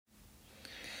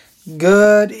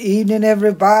Good evening,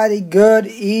 everybody. Good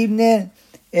evening,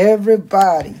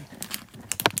 everybody.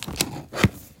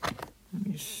 Let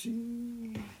me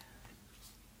see.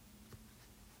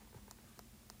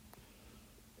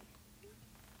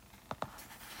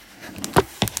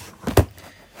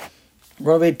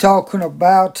 What are we talking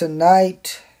about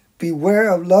tonight? Beware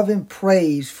of loving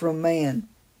praise from man.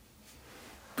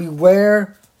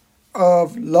 Beware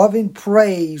of loving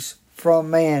praise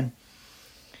from man.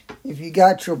 If you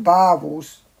got your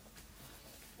Bibles,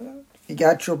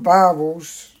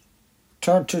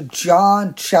 turn to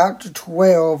John chapter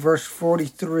 12, verse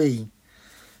 43.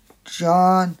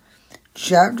 John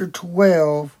chapter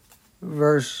 12,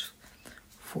 verse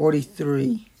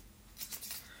 43.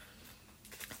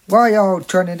 While y'all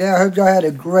turning there, I hope y'all had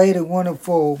a great and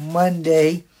wonderful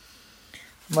Monday.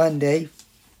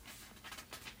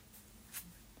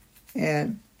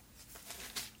 And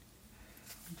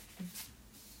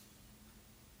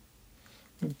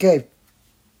okay.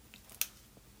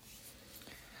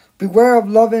 Beware of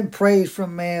loving praise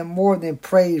from man more than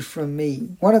praise from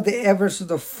me. One of the evidence of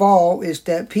the fall is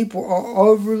that people are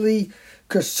overly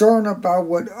concerned about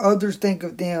what others think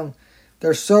of them,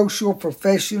 their social,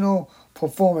 professional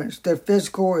performance, their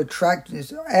physical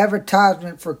attractiveness.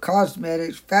 Advertisement for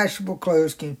cosmetics, fashionable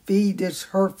clothes can feed this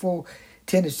hurtful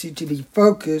tendency to be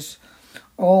focused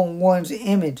on one's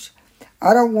image.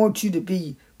 I don't want you to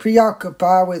be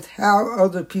preoccupied with how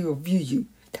other people view you.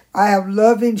 I have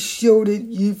lovingly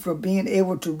shielded you from being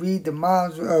able to read the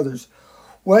minds of others.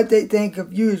 What they think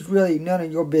of you is really none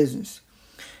of your business.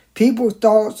 People's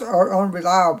thoughts are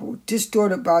unreliable,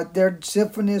 distorted by their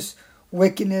sinfulness,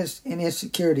 wickedness, and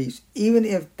insecurities. Even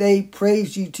if they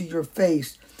praise you to your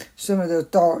face, some of their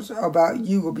thoughts about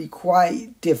you will be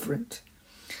quite different.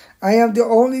 I am the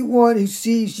only one who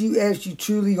sees you as you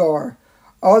truly are,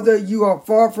 although you are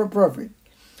far from perfect.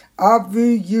 I view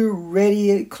you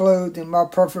radiant, clothed in my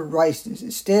perfect righteousness.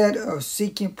 Instead of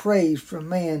seeking praise from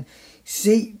man,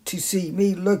 seek to see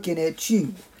me looking at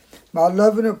you. My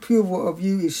love and approval of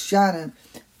you is shining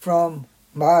from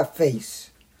my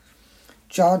face.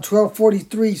 John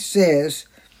 12:43 says,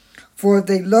 for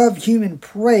they love human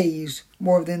praise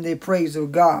more than the praise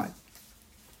of God.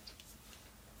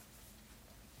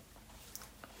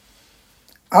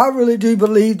 I really do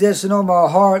believe this in all my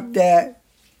heart that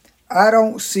I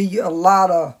see a lot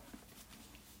of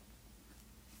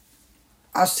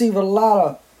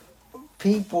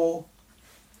people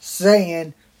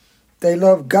saying they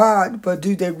love God, but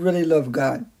do they really love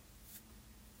God?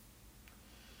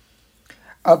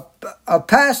 A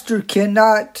pastor's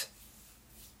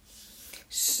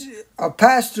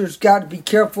got to be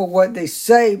careful what they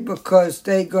say because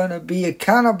they're going to be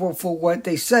accountable for what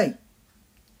they say.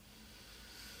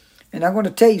 And I'm going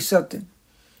to tell you something.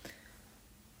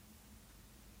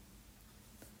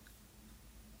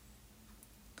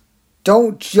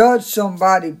 Don't judge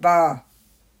somebody by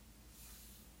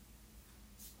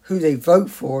who they vote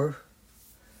for.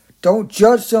 Don't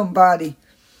judge somebody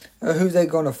who they're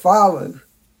going to follow.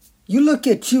 You look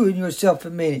at you and yourself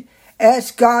a minute.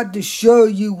 Ask God to show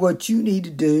you what you need to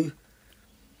do,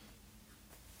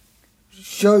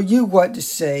 show you what to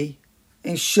say,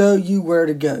 and show you where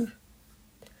to go.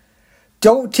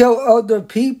 Don't tell other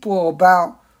people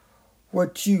about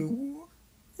what you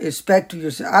expect of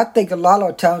yourself. I think a lot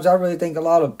of times, I really think a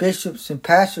lot of bishops and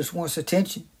pastors wants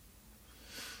attention.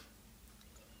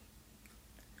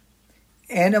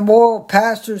 And the more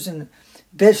pastors and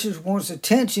bishops wants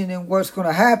attention, and what's going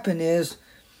to happen is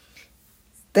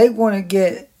they want to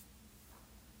get,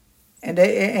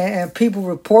 and people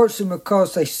report them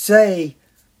because they say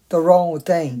the wrong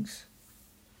things.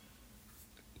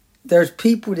 There's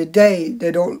people today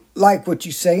that don't like what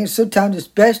you say, and sometimes it's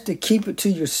best to keep it to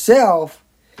yourself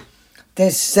than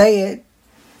say it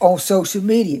on social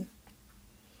media.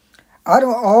 I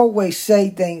don't always say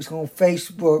things on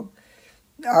Facebook.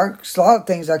 A lot of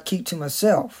things I keep to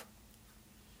myself.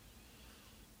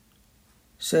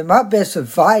 So my best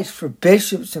advice for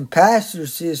bishops and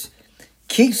pastors is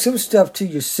keep some stuff to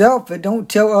yourself and don't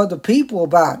tell other people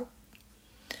about it.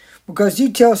 Because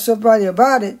you tell somebody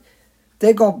about it,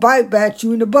 they're going to bite back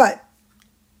you in the butt.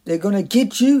 They're going to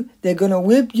get you, they're going to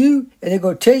whip you, and they're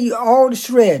going to tear you all to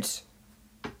shreds.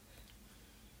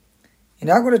 And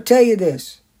I'm going to tell you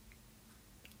this.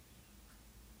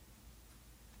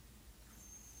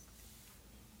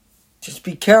 Just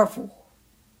be careful.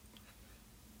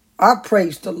 I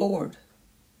praise the Lord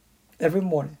every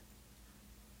morning.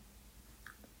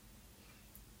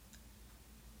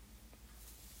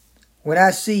 When I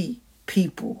see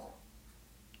people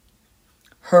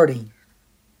hurting,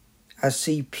 I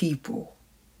see people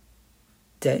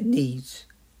that needs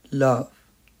love.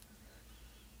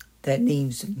 that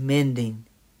needs mending,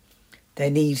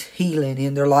 that needs healing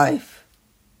in their life.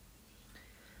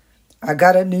 I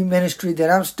got a new ministry that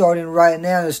I'm starting right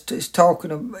now.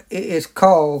 It's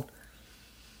called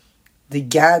the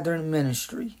Gathering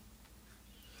Ministry.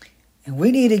 And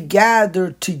we need to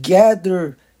gather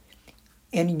together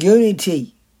in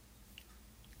unity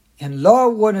and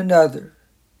love one another.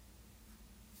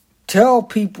 Tell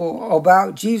people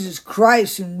about Jesus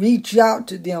Christ and reach out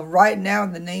to them right now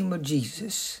in the name of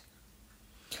Jesus.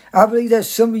 I believe that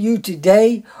some of you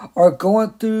today are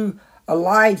going through a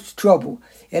life's trouble.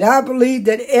 And I believe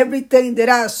that everything that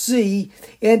I see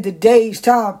in today's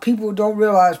time, people don't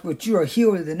realize, but you are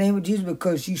healed in the name of Jesus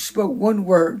because you spoke one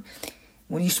word.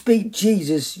 When you speak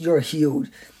Jesus, you're healed.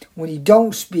 When you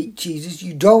don't speak Jesus,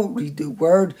 you don't read the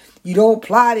word. You don't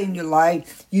apply it in your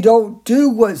life. You don't do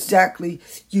what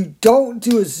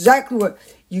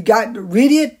you got to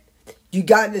read it. You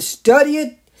got to study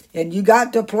it. And you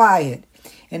got to apply it.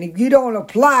 And if you don't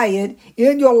apply it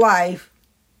in your life,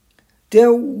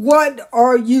 then what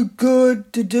are you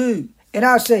good to do? And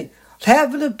I say,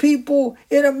 half of the people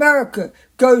in America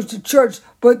goes to church,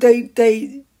 but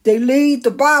they read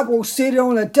the Bible sitting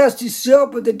on a dusty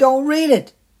shelf, but they don't read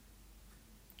it.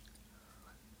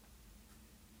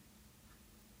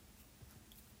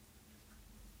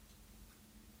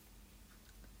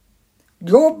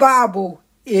 Your Bible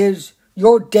is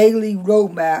your daily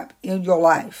roadmap in your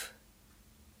life.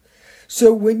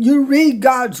 So when you read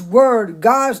God's word,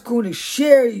 God's going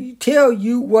to tell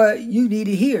you what you need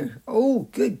to hear. Oh,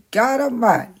 good God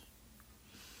Almighty.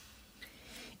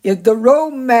 If the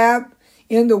roadmap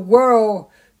in the world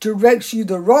directs you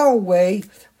the wrong way,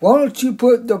 why don't you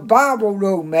put the Bible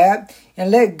roadmap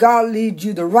and let God lead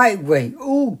you the right way?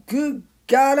 Oh, good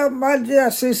God Almighty. Did I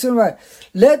say something right?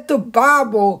 Let the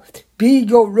Bible be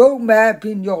your roadmap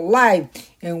in your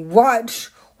life and watch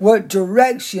what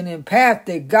direction and path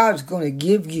that God's going to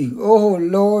give you. Oh,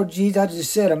 Lord Jesus, I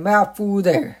just said a mouthful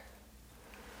there.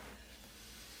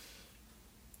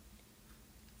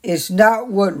 It's not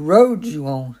what road you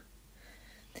on.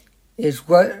 It's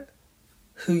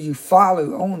who you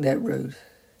follow on that road.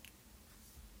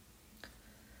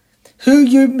 Who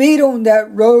you meet on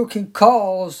that road can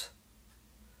cause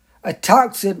a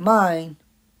toxic mind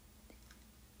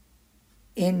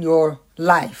in your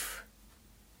life.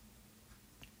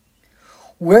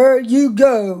 Where you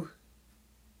go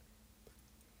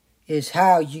is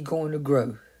how you're going to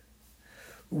grow.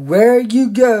 Where you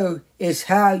go is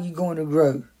how you're going to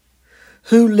grow.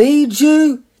 Who leads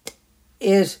you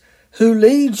is who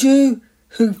leads you,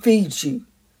 who feeds you.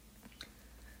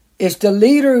 It's the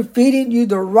leader feeding you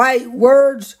the right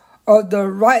words or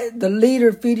the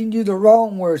leader feeding you the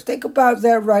wrong words. Think about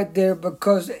that right there,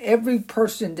 because every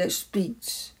person that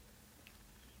speaks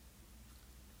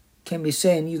can be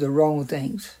saying you the wrong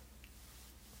things.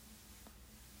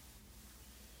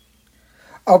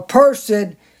 A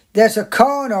person that's a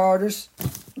con artist,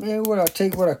 man, I'll tell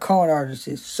you what a con artist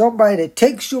is. Somebody that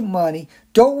takes your money,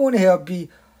 don't want to help you,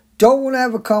 don't want to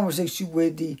have a conversation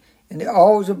with you, and they're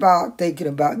always about thinking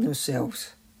about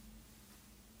themselves.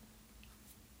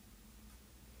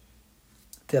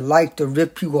 They like to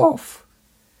rip you off.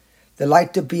 They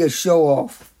like to be a show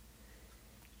off.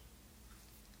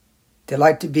 They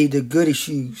like to be the goody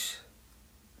shoes.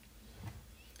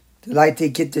 They like to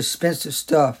get the expensive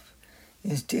stuff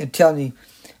and telling you,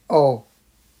 oh,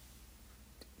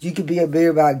 you could be a bit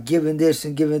about giving this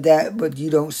and giving that, but you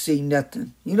don't see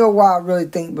nothing. You know why I really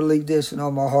believe this in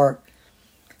all my heart?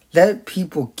 Let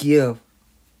people give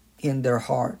in their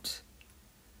hearts,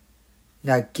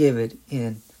 not give it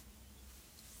in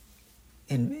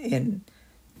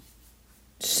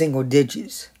single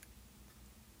digits.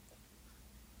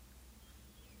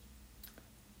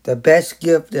 The best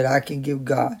gift that I can give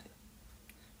God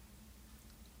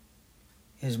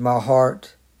is my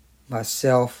heart,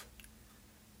 myself,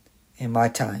 and my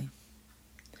time.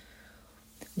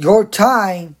 Your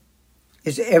time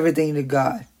is everything to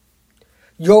God.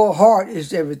 Your heart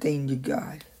is everything to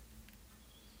God.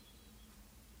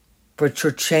 But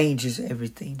your change is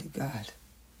everything to God.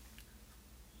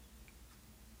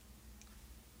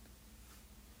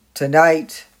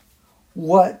 Tonight,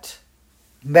 what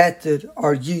method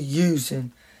are you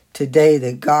using today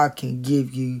that God can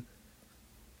give you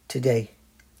today?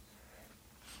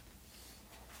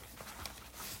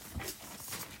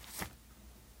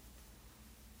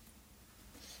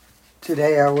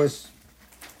 Today I was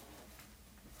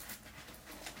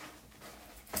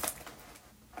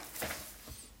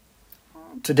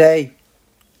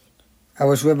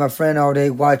with my friend all day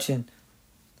watching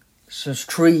some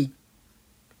tree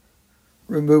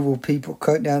removal people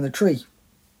cut down the tree.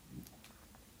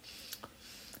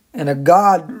 And a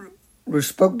God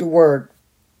spoke the word.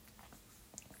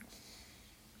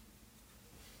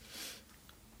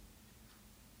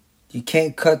 You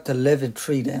can't cut the living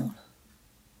tree down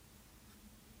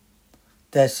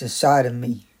that's inside of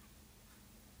me.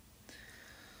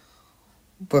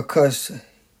 Because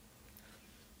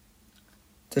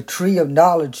the tree of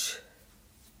knowledge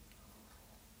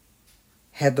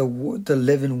had the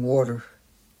living water.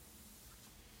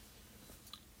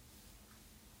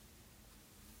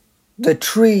 The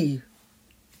tree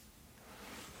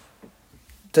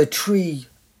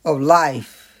of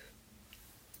life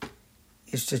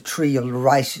is the tree of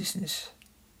righteousness.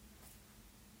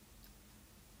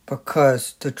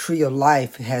 Because the tree of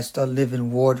life has the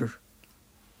living water.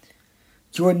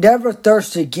 You will never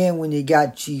thirst again when you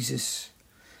got Jesus.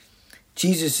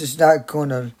 Jesus is not going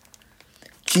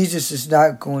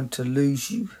to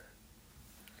lose you.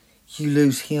 You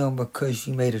lose him because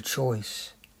you made a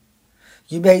choice.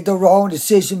 You made the wrong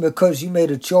decision because you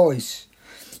made a choice.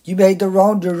 You made the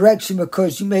wrong direction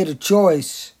because you made a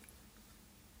choice.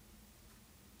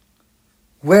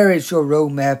 Where is your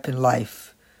roadmap in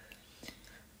life?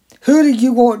 Who do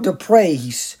you want to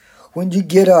praise when you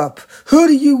get up? Who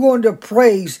do you want to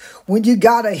praise when you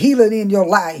got a healing in your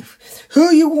life?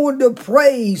 Who you want to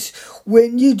praise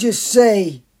when you just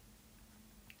say,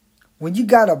 when you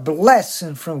got a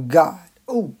blessing from God?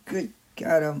 Oh, good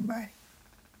God Almighty.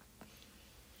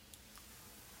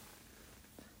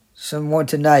 Someone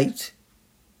tonight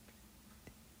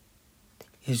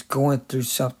is going through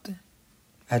something.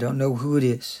 I don't know who it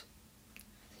is.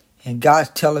 And God's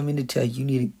telling me to tell you, you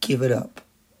need to give it up.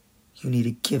 You need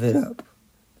to give it up.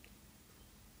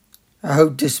 I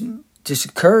hope this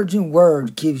encouraging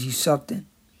word gives you something.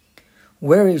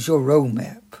 Where is your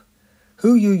roadmap?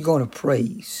 Who are you going to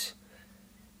praise?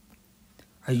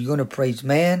 Are you going to praise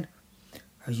man?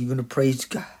 Are you going to praise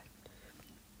God?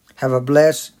 Have a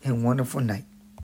blessed and wonderful night.